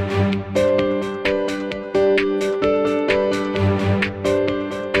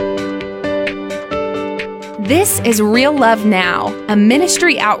This is Real Love Now, a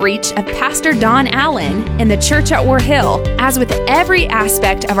ministry outreach of Pastor Don Allen in the church at War Hill. As with every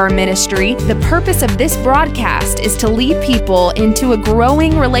aspect of our ministry, the purpose of this broadcast is to lead people into a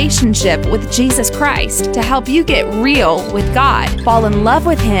growing relationship with Jesus Christ to help you get real with God, fall in love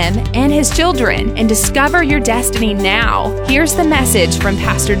with Him and His children, and discover your destiny now. Here's the message from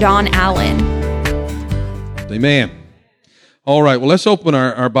Pastor Don Allen. Amen. All right, well, let's open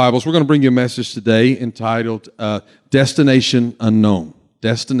our Bibles. We're going to bring you a message today entitled Destination Unknown.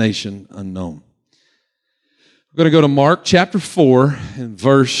 Destination Unknown. We're going to go to Mark chapter 4 and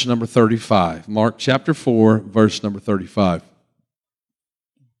verse number 35. Mark chapter 4, verse number 35.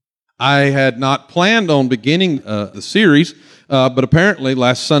 I had not planned on beginning the series, but apparently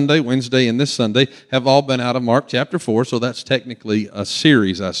last Sunday, Wednesday, and this Sunday have all been out of Mark chapter 4, so that's technically a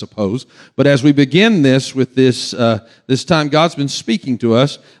series, I suppose. But as we begin this with this time God's been speaking to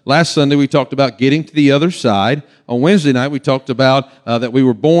us. Last Sunday we talked about getting to the other side. On Wednesday night we talked about that we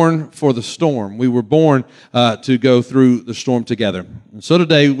were born for the storm. We were born to go through the storm together. And so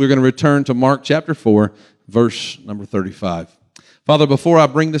today we're going to return to Mark chapter 4, verse number 35. Father, before I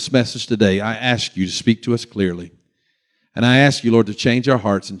bring this message today, I ask you to speak to us clearly. And I ask you, Lord, to change our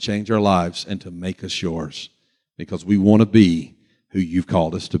hearts and change our lives and to make us yours, because we want to be who you've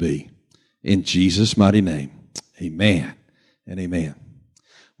called us to be. In Jesus' mighty name, amen and amen.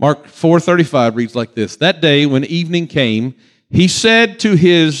 Mark 4:35 reads like this. That day when evening came, he said to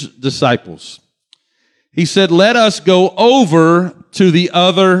his disciples, he said, let us go over to the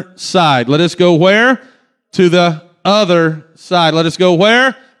other side. Let us go where? To the other side. Let us go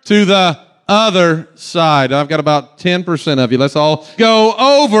where? To the other side. I've got about 10% of you. Let's all go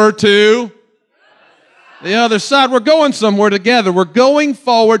over to the other side. We're going somewhere together. We're going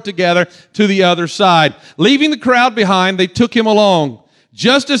forward together to the other side. Leaving the crowd behind, they took him along,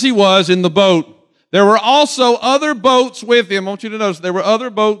 just as he was in the boat. There were also other boats with him. I want you to notice there were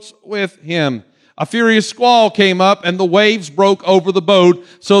other boats with him. A furious squall came up, and the waves broke over the boat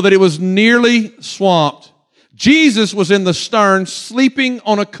so that it was nearly swamped. Jesus was in the stern, sleeping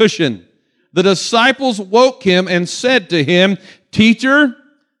on a cushion. The disciples woke him and said to him, Teacher,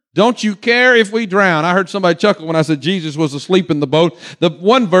 don't you care if we drown? I heard somebody chuckle when I said Jesus was asleep in the boat. The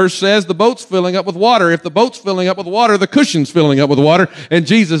one verse says the boat's filling up with water. If the boat's filling up with water, the cushion's filling up with water, and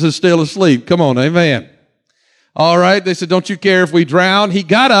Jesus is still asleep. Come on, amen. All right, they said, don't you care if we drown? He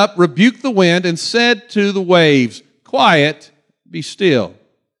got up, rebuked the wind, and said to the waves, Quiet, be still.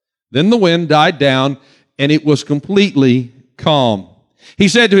 Then the wind died down, and it was completely calm. He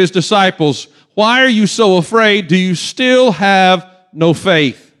said to his disciples, Why are you so afraid? Do you still have no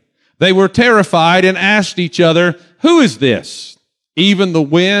faith? They were terrified and asked each other, Who is this? Even the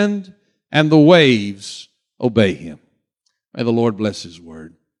wind and the waves obey him. May the Lord bless his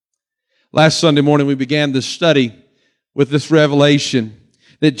word. Last Sunday morning we began this study with this revelation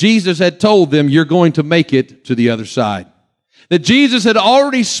that Jesus had told them, You're going to make it to the other side. That Jesus had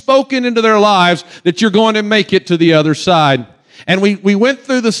already spoken into their lives that you're going to make it to the other side. And we went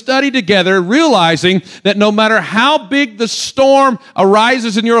through the study together, realizing that no matter how big the storm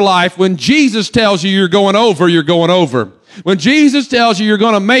arises in your life, when Jesus tells you you're going over, you're going over. When Jesus tells you you're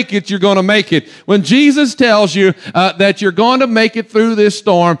going to make it, you're going to make it. When Jesus tells you that you're going to make it through this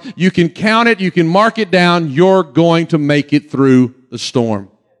storm, you can count it, you can mark it down, you're going to make it through the storm.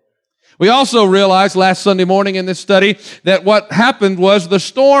 We also realized last Sunday morning in this study that what happened was the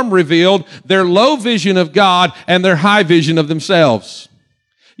storm revealed their low vision of God and their high vision of themselves.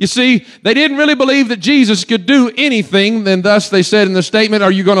 You see, they didn't really believe that Jesus could do anything, and thus they said in the statement,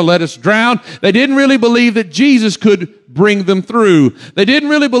 Are you going to let us drown? They didn't really believe that Jesus could bring them through. They didn't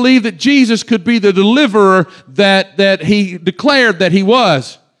really believe that Jesus could be the deliverer that he declared that he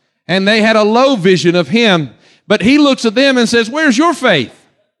was. And they had a low vision of him. But he looks at them and says, Where's your faith?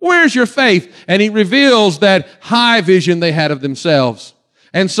 Where's your faith? And he reveals that high vision they had of themselves.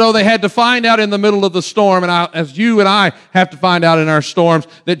 And so they had to find out in the middle of the storm, and as you and I have to find out in our storms,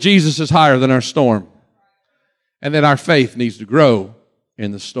 that Jesus is higher than our storm. And that our faith needs to grow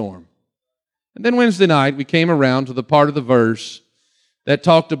in the storm. And then Wednesday night, we came around to the part of the verse that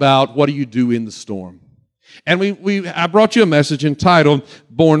talked about what do you do in the storm. And I brought you a message entitled,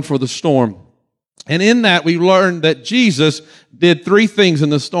 Born for the Storm. And in that, we learned that Jesus did 3 things in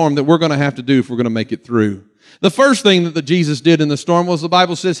the storm that we're going to have to do if we're going to make it through. The first thing that Jesus did in the storm was the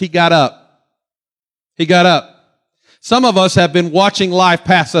Bible says he got up. He got up. Some of us have been watching life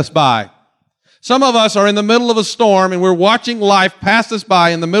pass us by. Some of us are in the middle of a storm and we're watching life pass us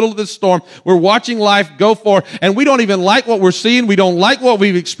by in the middle of this storm. We're watching life go forward and we don't even like what we're seeing. We don't like what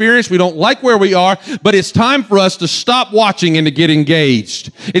we've experienced. We don't like where we are, but it's time for us to stop watching and to get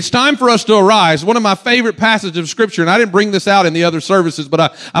engaged. It's time for us to arise. One of my favorite passages of Scripture, and I didn't bring this out in the other services,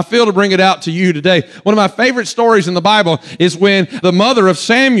 but I feel to bring it out to you today. One of my favorite stories in the Bible is when the mother of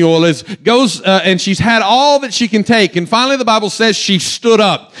Samuel goes and she's had all that she can take, and finally the Bible says she stood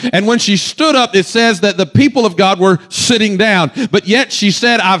up. And when she stood up, it says that the people of God were sitting down. But yet she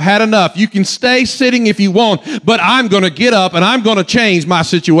said, I've had enough. You can stay sitting if you want, but I'm going to get up and I'm going to change my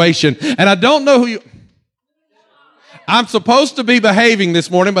situation. And I don't know who you... I'm supposed to be behaving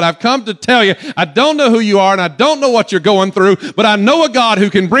this morning, but I've come to tell you, I don't know who you are and I don't know what you're going through, but I know a God who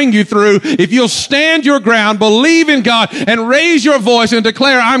can bring you through if you'll stand your ground, believe in God, and raise your voice and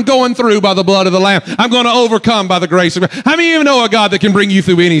declare, I'm going through by the blood of the Lamb. I'm going to overcome by the grace of God. How many of you know a God that can bring you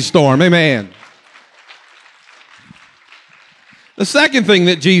through any storm? Amen. The second thing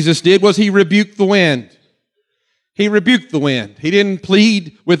that Jesus did was he rebuked the wind. He rebuked the wind. He didn't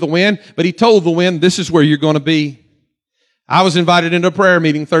plead with the wind, but he told the wind, this is where you're going to be. I was invited into a prayer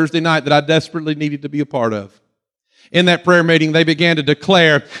meeting Thursday night that I desperately needed to be a part of. In that prayer meeting, they began to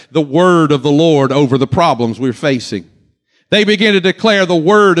declare the word of the Lord over the problems we're facing. They began to declare the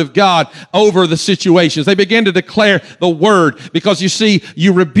word of God over the situations. They began to declare the word because you see,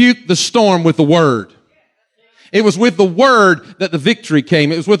 you rebuke the storm with the word. It was with the word that the victory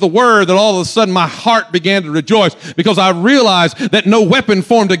came. It was with the word that all of a sudden my heart began to rejoice because I realized that no weapon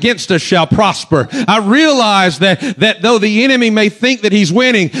formed against us shall prosper. I realized that though the enemy may think that he's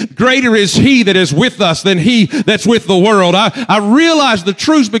winning, greater is he that is with us than he that's with the world. I realized the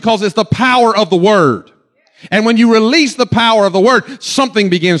truth because it's the power of the word. And when you release the power of the word, something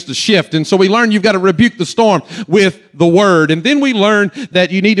begins to shift. And so we learn you've got to rebuke the storm with the word. And then we learn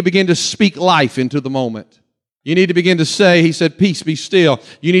that you need to begin to speak life into the moment. You need to begin to say, he said, peace, be still.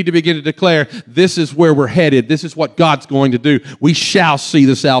 You need to begin to declare, this is where we're headed. This is what God's going to do. We shall see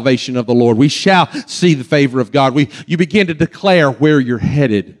the salvation of the Lord. We shall see the favor of God. You begin to declare where you're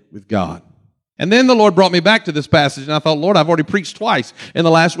headed with God. And then the Lord brought me back to this passage, and I thought, Lord, I've already preached twice in the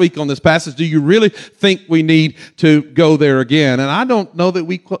last week on this passage. Do you really think we need to go there again? And I don't know that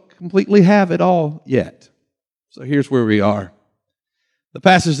we completely have it all yet. So here's where we are. The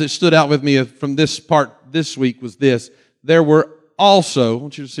passage that stood out with me from this part this week was this. There were also, I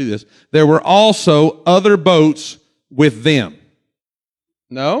want you to see this, there were also other boats with them.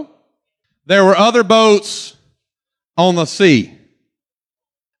 No? There were other boats on the sea.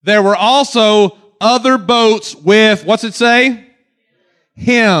 There were also other boats with, what's it say?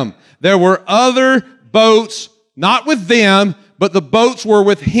 Him. There were other boats, not with them, but the boats were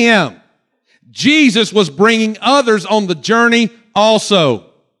with him. Jesus was bringing others on the journey also.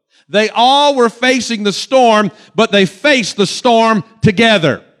 They all were facing the storm, but they faced the storm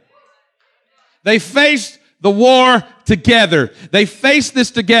together. They faced the war together. They faced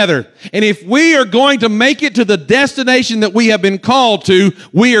this together. And if we are going to make it to the destination that we have been called to,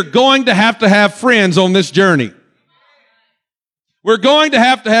 we are going to have friends on this journey. We're going to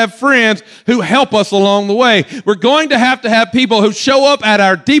have friends who help us along the way. We're going to have people who show up at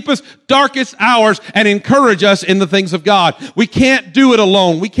our deepest, darkest hours and encourage us in the things of God. We can't do it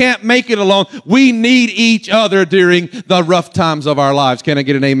alone. We can't make it alone. We need each other during the rough times of our lives. Can I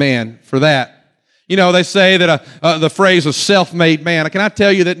get an amen for that? You know, they say that the phrase a self-made man. Can I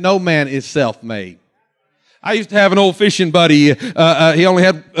tell you that no man is self-made? I used to have an old fishing buddy. He only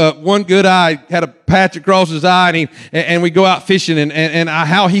had one good eye, had a patch across his eye, and we'd go out fishing. And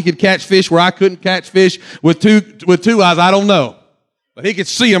how he could catch fish where I couldn't catch fish with two eyes, I don't know. But he could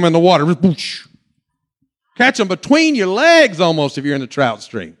see them in the water. Catch them between your legs almost if you're in the trout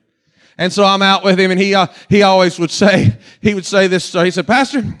stream. And so I'm out with him, and he always would say, this. He said,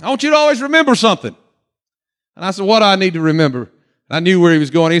 Pastor, I want you to always remember something. And I said, what do I need to remember? I knew where he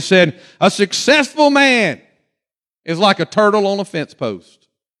was going. He said, a successful man is like a turtle on a fence post.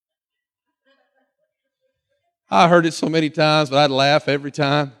 I heard it so many times, but I'd laugh every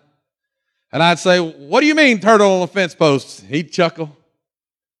time. And I'd say, what do you mean, turtle on a fence post? He'd chuckle.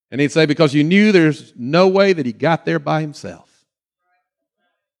 And he'd say, because you knew there's no way that he got there by himself.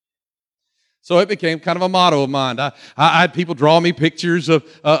 So it became kind of a motto of mine. I had people draw me pictures of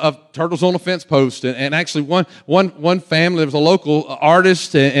turtles on a fence post, and actually one family, there was a local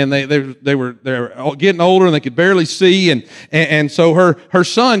artist, and they were getting older and they could barely see, and so her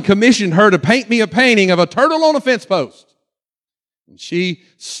son commissioned her to paint me a painting of a turtle on a fence post. And she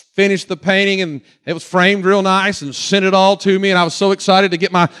finished the painting, and it was framed real nice and sent it all to me. And I was so excited to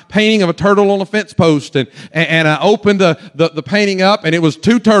get my painting of a turtle on a fence post. And I opened the painting up, and it was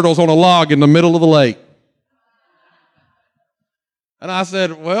 2 turtles on a log in the middle of the lake. And I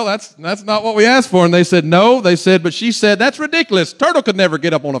said, well, that's not what we asked for. And they said, no. They said, but she said, that's ridiculous. Turtle could never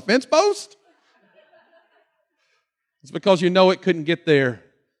get up on a fence post. It's because you know it couldn't get there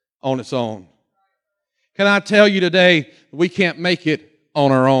on its own. Can I tell you today, we can't make it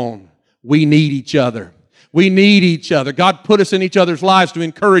on our own. We need each other. We need each other. God put us in each other's lives to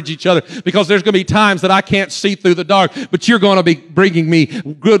encourage each other, because there's going to be times that I can't see through the dark, but you're going to be bringing me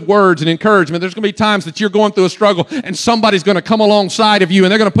good words and encouragement. There's going to be times that you're going through a struggle, and somebody's going to come alongside of you,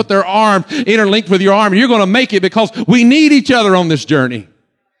 and they're going to put their arm interlinked with your arm, and you're going to make it, because we need each other on this journey.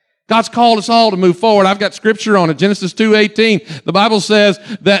 God's called us all to move forward. I've got scripture on it. Genesis 2:18. The Bible says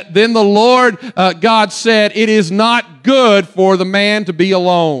that then the Lord God said, it is not good for the man to be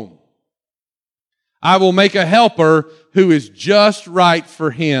alone. I will make a helper who is just right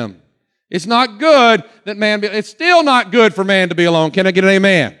for him. It's not good that it's still not good for man to be alone. Can I get an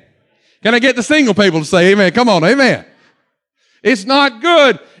amen? Can I get the single people to say amen? Come on, amen. It's not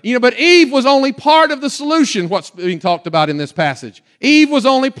good. But Eve was only part of the solution, what's being talked about in this passage. Eve was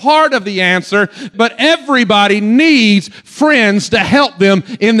only part of the answer, but everybody needs friends to help them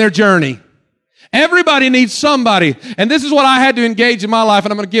in their journey. Everybody needs somebody. And this is what I had to engage in my life,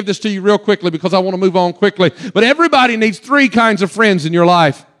 and I'm going to give this to you real quickly because I want to move on quickly. But everybody needs 3 kinds of friends in your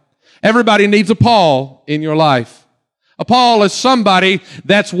life. Everybody needs a Paul in your life. A Paul is somebody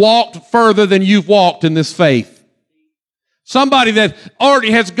that's walked further than you've walked in this faith. Somebody that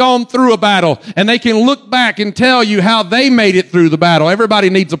already has gone through a battle, and they can look back and tell you how they made it through the battle. Everybody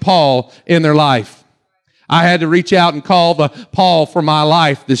needs a Paul in their life. I had to reach out and call the Paul for my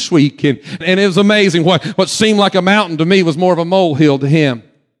life this week, and it was amazing. What seemed like a mountain to me was more of a molehill to him.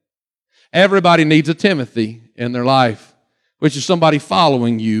 Everybody needs a Timothy in their life, which is somebody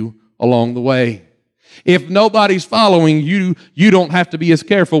following you along the way. If nobody's following you, you don't have to be as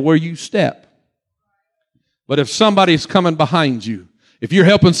careful where you step. But if somebody's coming behind you, if you're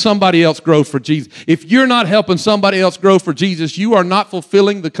helping somebody else grow for Jesus, if you're not helping somebody else grow for Jesus, you are not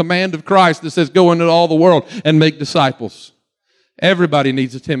fulfilling the command of Christ that says go into all the world and make disciples. Everybody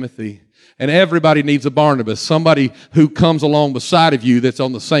needs a Timothy, and everybody needs a Barnabas, somebody who comes along beside of you that's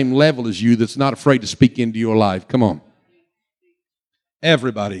on the same level as you, that's not afraid to speak into your life. Come on.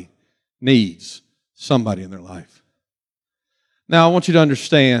 Everybody needs somebody in their life. Now, I want you to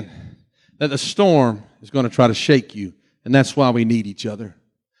understand that the storm is going to try to shake you, and that's why we need each other.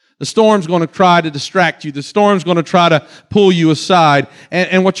 The storm's going to try to distract you. The storm's going to try to pull you aside.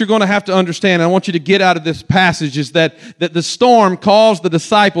 And what you're going to have to understand, and I want you to get out of this passage, is that the storm caused the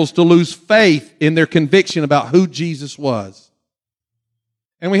disciples to lose faith in their conviction about who Jesus was.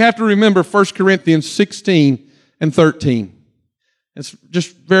 And we have to remember 1 Corinthians 16 and 13. It's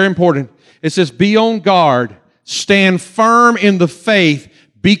just very important. It says, be on guard, stand firm in the faith,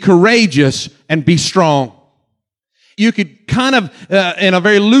 be courageous, and be strong. You could kind of, in a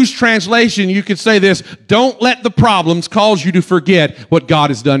very loose translation, you could say this: don't let the problems cause you to forget what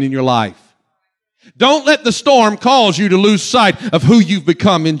God has done in your life. Don't let the storm cause you to lose sight of who you've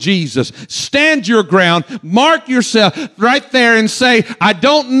become in Jesus. Stand your ground, mark yourself right there and say, I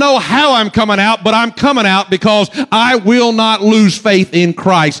don't know how I'm coming out, but I'm coming out because I will not lose faith in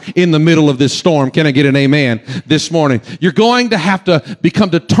Christ in the middle of this storm. Can I get an amen this morning? You're going to have to become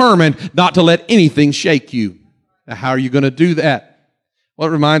determined not to let anything shake you. Now, how are you going to do that? Well,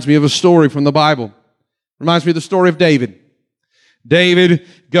 it reminds me of a story from the Bible. It reminds me of the story of David. David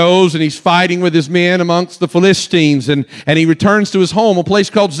goes and he's fighting with his men amongst the Philistines, and he returns to his home, a place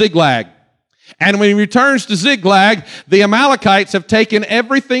called Ziklag. And when he returns to Ziklag, the Amalekites have taken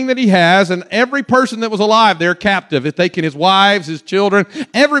everything that he has, and every person that was alive there captive. They've taken his wives, his children,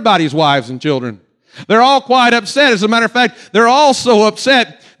 everybody's wives and children. They're all quite upset. As a matter of fact, they're all so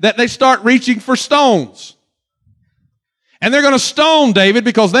upset that they start reaching for stones. And they're going to stone David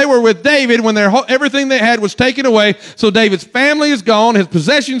because they were with David when everything they had was taken away. So David's family is gone. His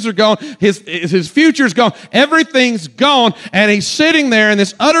possessions are gone. His future's gone. Everything's gone. And he's sitting there in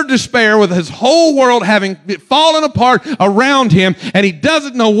this utter despair with his whole world having fallen apart around him. And he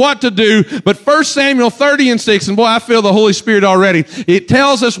doesn't know what to do. But 1 Samuel 30:6, and boy, I feel the Holy Spirit already. It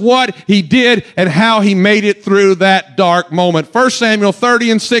tells us what he did and how he made it through that dark moment. 1 Samuel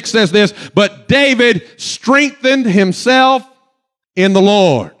 30:6 says this: but David strengthened himself in the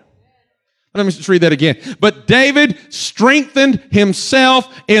Lord. Let me just read that again. But David strengthened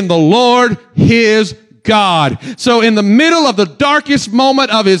himself in the Lord his God. So in the middle of the darkest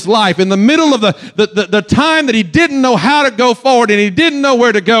moment of his life, in the middle of the time that he didn't know how to go forward and he didn't know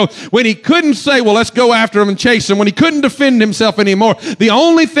where to go, when he couldn't say, well, let's go after him and chase him, when he couldn't defend himself anymore, the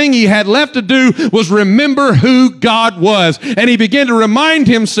only thing he had left to do was remember who God was. And he began to remind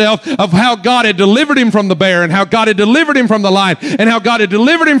himself of how God had delivered him from the bear and how God had delivered him from the lion and how God had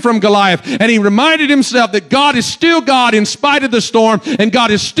delivered him from Goliath. And he reminded himself that God is still God in spite of the storm, and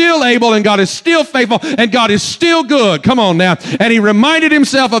God is still able, and God is still faithful, and God is still good. Come on now. And he reminded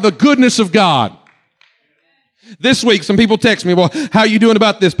himself of the goodness of God. This week, some people text me, well, how are you doing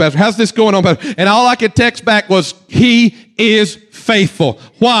about this, Pastor? How's this going on, Pastor? And all I could text back was, he is faithful.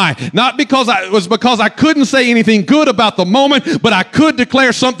 Why? Not because I couldn't say anything good about the moment, but I could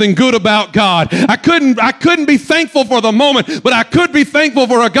declare something good about God. I couldn't be thankful for the moment, but I could be thankful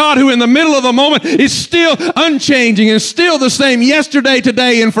for a God who in the middle of the moment is still unchanging and still the same yesterday,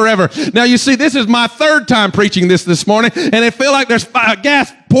 today, and forever. Now you see, this is my third time preaching this morning, and I feel like there's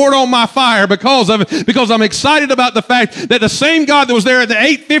gas poured on my fire because of it, because I'm excited about the fact that the same God that was there at the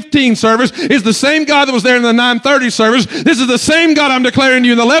 8:15 service is the same God that was there in the 9:30 service. This is the same God I'm declaring to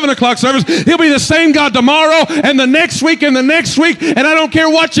you in the 11 o'clock service. He'll be the same God tomorrow and the next week and the next week. And I don't care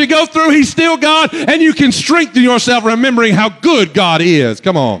what you go through, he's still God. And you can strengthen yourself remembering how good God is.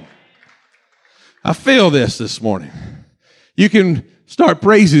 Come on. I feel this morning. You can start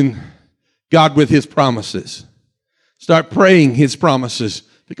praising God with his promises. Start praying his promises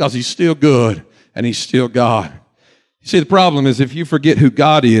because he's still good and he's still God. You see, the problem is if you forget who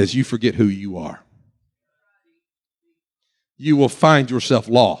God is, you forget who you are. You will find yourself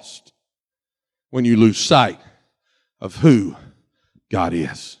lost when you lose sight of who God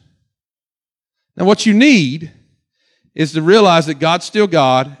is. Now, what you need is to realize that God's still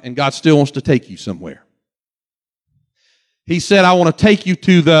God and God still wants to take you somewhere. He said, I want to take you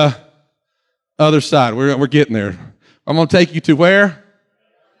to the other side. We're getting there. I'm going to take you to where?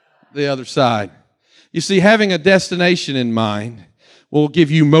 The other side. You see, having a destination in mind will give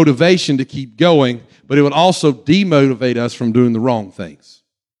you motivation to keep going, but it will also demotivate us from doing the wrong things.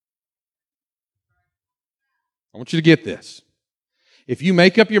 I want you to get this. If you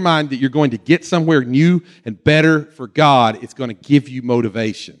make up your mind that you're going to get somewhere new and better for God, it's going to give you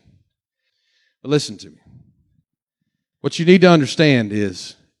motivation. But listen to me. What you need to understand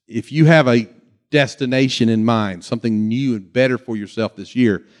is if you have a destination in mind, something new and better for yourself this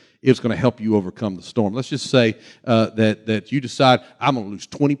year, it's going to help you overcome the storm. Let's just say that you decide, I'm going to lose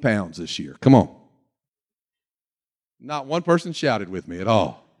 20 pounds this year. Come on. Not one person shouted with me at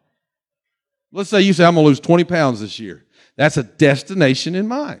all. Let's say you say, I'm going to lose 20 pounds this year. That's a destination in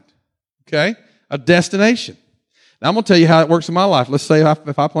mind. Okay? A destination. Now, I'm going to tell you how it works in my life. Let's say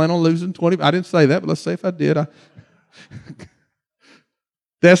if I plan on losing 20, I didn't say that, but let's say if I did.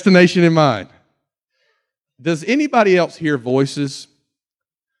 Destination in mind. Does anybody else hear voices?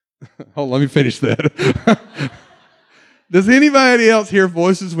 Hold on, let me finish that. Does anybody else hear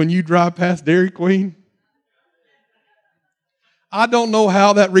voices when you drive past Dairy Queen? I don't know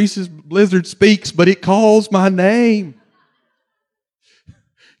how that Reese's Blizzard speaks, but it calls my name.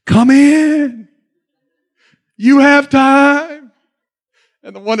 Come in. You have time.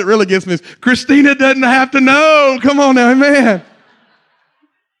 And the one that really gets me is, Christina doesn't have to know. Come on now, amen.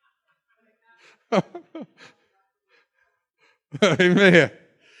 Amen.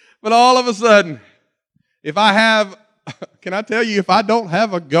 But all of a sudden, if I have, can I tell you, if I don't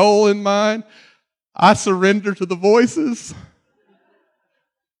have a goal in mind, I surrender to the voices.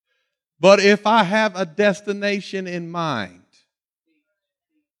 But if I have a destination in mind,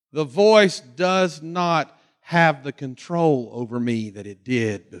 the voice does not have the control over me that it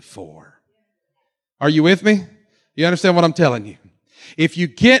did before. Are you with me? You understand what I'm telling you? If you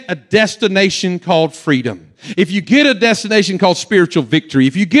get a destination called freedom, if you get a destination called spiritual victory,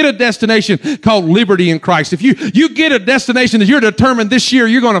 if you get a destination called liberty in Christ, if you get a destination that you're determined this year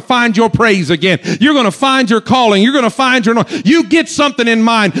you're going to find your praise again, you're going to find your calling, you're going to find your, you get something in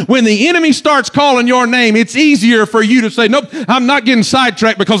mind. When the enemy starts calling your name, it's easier for you to say, nope, I'm not getting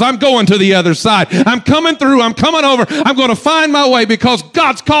sidetracked because I'm going to the other side. I'm coming through, I'm coming over, I'm going to find my way because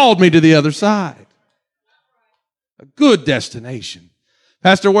God's called me to the other side. A good destination.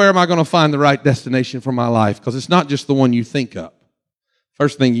 Pastor, where am I going to find the right destination for my life? Because it's not just the one you think up.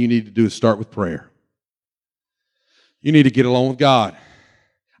 First thing you need to do is start with prayer. You need to get along with God.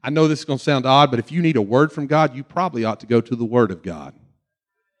 I know this is going to sound odd, but if you need a word from God, you probably ought to go to the Word of God.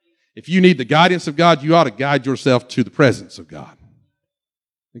 If you need the guidance of God, you ought to guide yourself to the presence of God.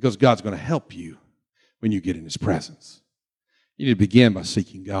 Because God's going to help you when you get in His presence. You need to begin by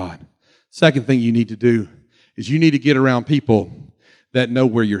seeking God. Second thing you need to do is you need to get around people that know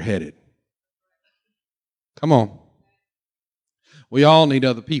where you're headed. Come on. We all need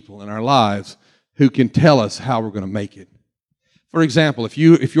other people in our lives who can tell us how we're going to make it. For example, if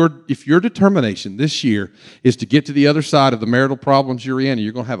your determination this year is to get to the other side of the marital problems you're in and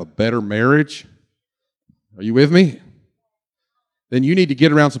you're going to have a better marriage, are you with me? Then you need to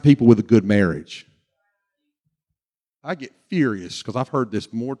get around some people with a good marriage. I get furious because I've heard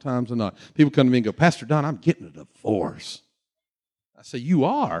this more times than not. People come to me and go, Pastor Don, I'm getting a divorce. I say, you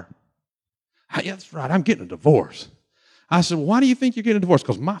are? Yeah, that's right, I'm getting a divorce. I said, well, why do you think you're getting a divorce?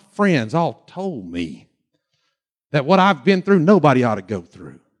 Because my friends all told me that what I've been through, nobody ought to go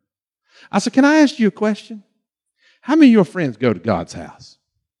through. I said, can I ask you a question? How many of your friends go to God's house?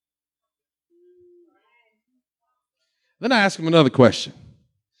 Then I asked them another question.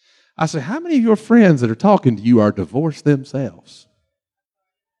 I said, how many of your friends that are talking to you are divorced themselves?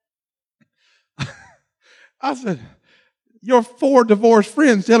 I said, your 4 divorced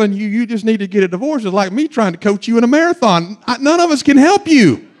friends telling you you just need to get a divorce is like me trying to coach you in a marathon. None of us can help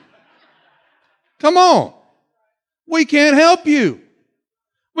you. Come on. We can't help you.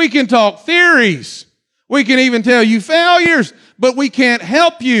 We can talk theories. We can even tell you failures, but we can't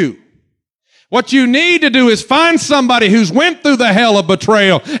help you. What you need to do is find somebody who's went through the hell of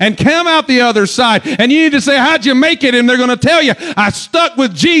betrayal and come out the other side. And you need to say, how'd you make it? And they're going to tell you, I stuck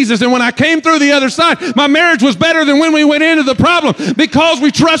with Jesus. And when I came through the other side, my marriage was better than when we went into the problem because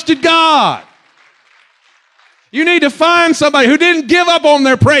we trusted God. You need to find somebody who didn't give up on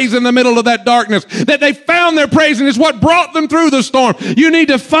their praise in the middle of that darkness, that they found their praise and it's what brought them through the storm. You need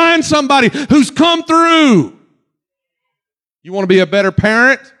to find somebody who's come through. You want to be a better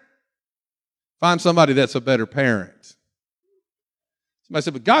parent? Find somebody that's a better parent. Somebody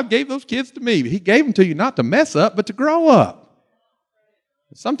said, but God gave those kids to me. He gave them to you not to mess up, but to grow up.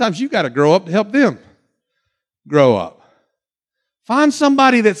 Sometimes you got to grow up to help them grow up. Find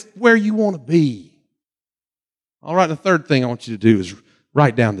somebody that's where you want to be. All right, the third thing I want you to do is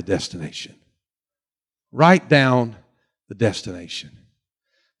write down the destination. Write down the destination.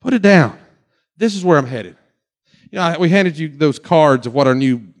 Put it down. This is where I'm headed. You know, we handed you those cards of what our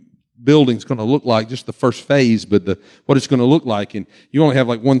new building's going to look like, just the first phase, but what it's going to look like, and you only have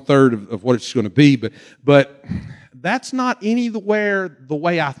like 1/3 of what it's going to be, but that's not anywhere the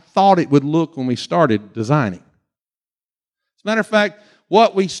way I thought it would look when we started designing. As a matter of fact,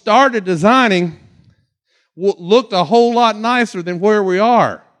 what we started designing looked a whole lot nicer than where we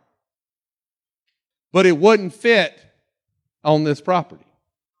are, but it wouldn't fit on this property.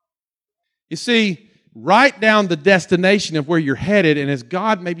 You see, write down the destination of where you're headed, and as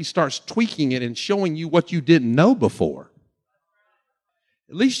God maybe starts tweaking it and showing you what you didn't know before,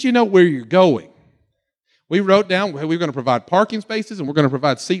 at least you know where you're going. We wrote down we're going to provide parking spaces and we're going to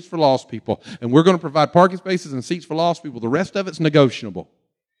provide seats for lost people, and we're going to provide parking spaces and seats for lost people. The rest of it's negotiable.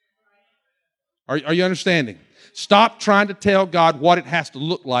 Are you understanding? Stop trying to tell God what it has to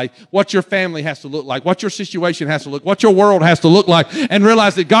look like, what your family has to look like, what your situation has to look, what your world has to look like, and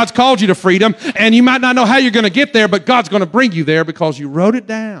realize that God's called you to freedom, and you might not know how you're going to get there, but God's going to bring you there because you wrote it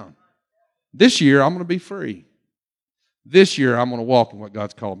down. This year, I'm going to be free. This year, I'm going to walk in what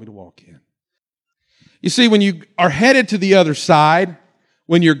God's called me to walk in. You see, when you are headed to the other side,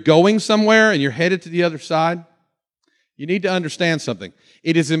 when you're going somewhere and you're headed to the other side, you need to understand something.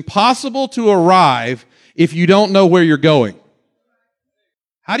 It is impossible to arrive if you don't know where you're going.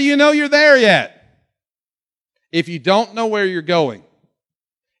 How do you know you're there yet? If you don't know where you're going,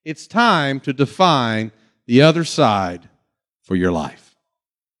 it's time to define the other side for your life.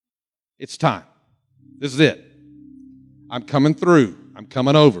 It's time. This is it. I'm coming through. I'm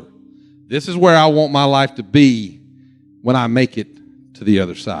coming over. This is where I want my life to be when I make it to the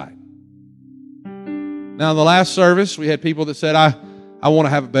other side. Now, in the last service, we had people that said, I want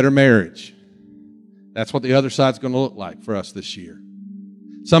to have a better marriage. That's what the other side's going to look like for us this year.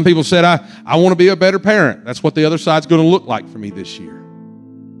 Some people said, I want to be a better parent. That's what the other side's going to look like for me this year.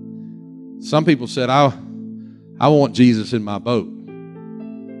 Some people said, I want Jesus in my boat.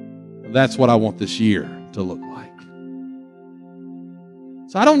 That's what I want this year to look like.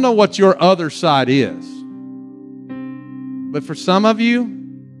 So I don't know what your other side is. But for some of you,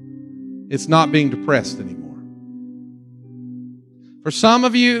 it's not being depressed anymore. For some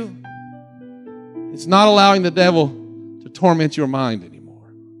of you, it's not allowing the devil to torment your mind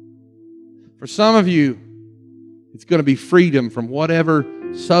anymore. For some of you, it's going to be freedom from whatever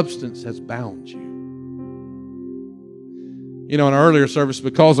substance has bound you. You know, in our earlier service,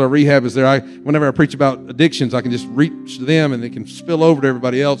 because our rehab is there, whenever I preach about addictions, I can just reach to them and it can spill over to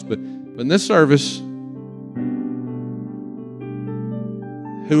everybody else. But in this service,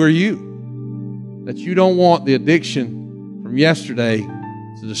 who are you? That you don't want the addiction from yesterday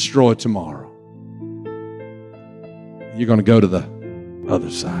to destroy tomorrow. you're going to go to the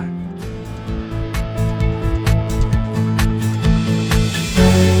other side.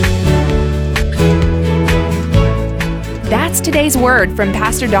 That's today's word from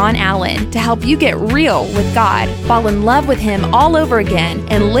Pastor Don Allen to help you get real with God, fall in love with Him all over again,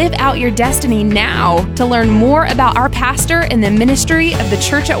 and live out your destiny now. To learn more about our pastor and the ministry of the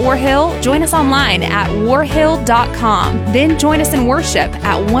Church at War Hill, join us online at warhill.com. Then join us in worship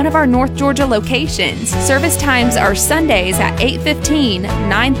at one of our North Georgia locations. Service times are Sundays at 8:15,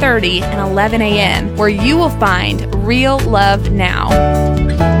 9:30, and 11 a.m., where you will find real love now.